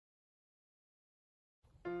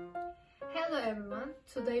Hello everyone,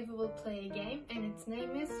 today we will play a game and its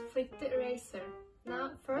name is Flick the Eraser.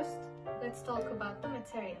 Now first, let's talk about the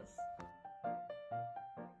materials.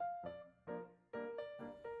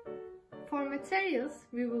 For materials,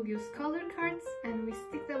 we will use color cards and we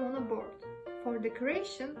stick them on a board. For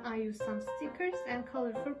decoration, I use some stickers and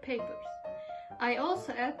colorful papers. I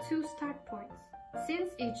also add 2 start points. Since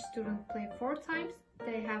each student plays 4 times,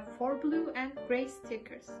 they have 4 blue and gray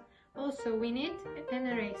stickers. Also, we need an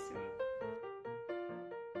eraser.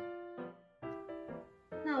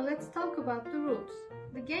 Now let's talk about the rules.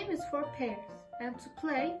 The game is for pairs, and to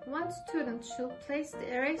play, one student should place the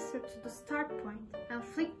eraser to the start point and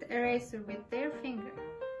flick the eraser with their finger.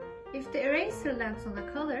 If the eraser lands on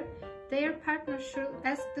a color, their partner should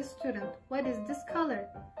ask the student, "What is this color?"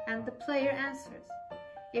 and the player answers.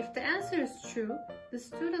 If the answer is true, the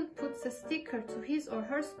student puts a sticker to his or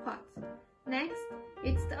her spot. Next,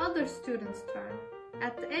 it's the other student's turn.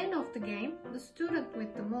 At the end of the game, the student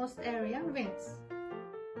with the most area wins.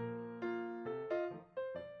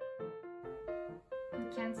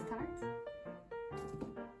 You can start.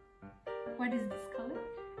 What is this color?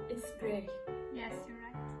 It's gray. Yes, you're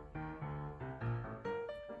right.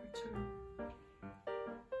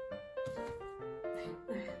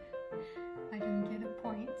 I didn't get a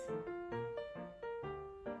point.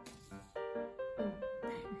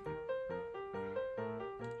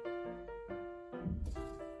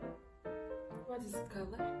 What is the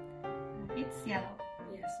color? It's yellow.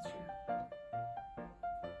 Yes, true.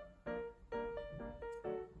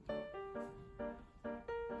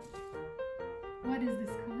 What is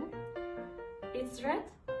this color? It's red?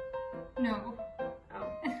 No. Oh.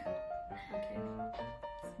 Okay.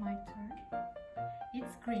 It's my turn.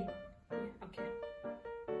 It's green. Yeah, okay.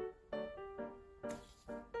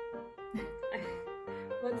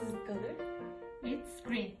 What is the color? It's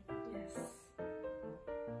green. Yes.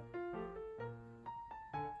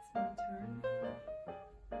 It's my turn.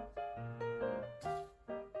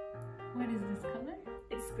 What is this color?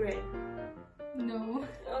 It's gray. No.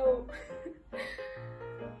 Oh.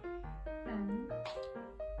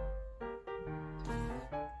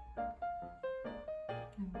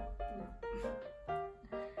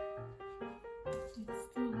 It's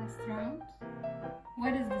still last round.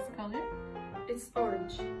 What is this color? It's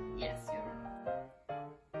orange. Yes, you're right.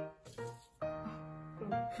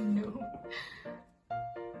 Oh. No.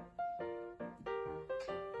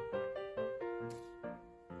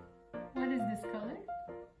 What is this color?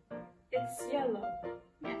 It's yellow.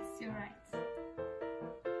 Yes, you're right.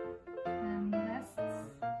 And last,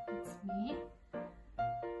 it's me.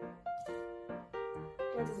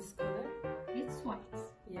 What is this color? It's white.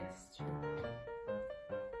 Yes, true.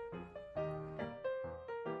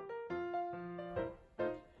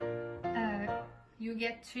 You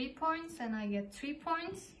get 3 points and I get 3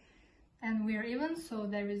 points. And we're even, so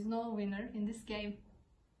there is no winner in this game.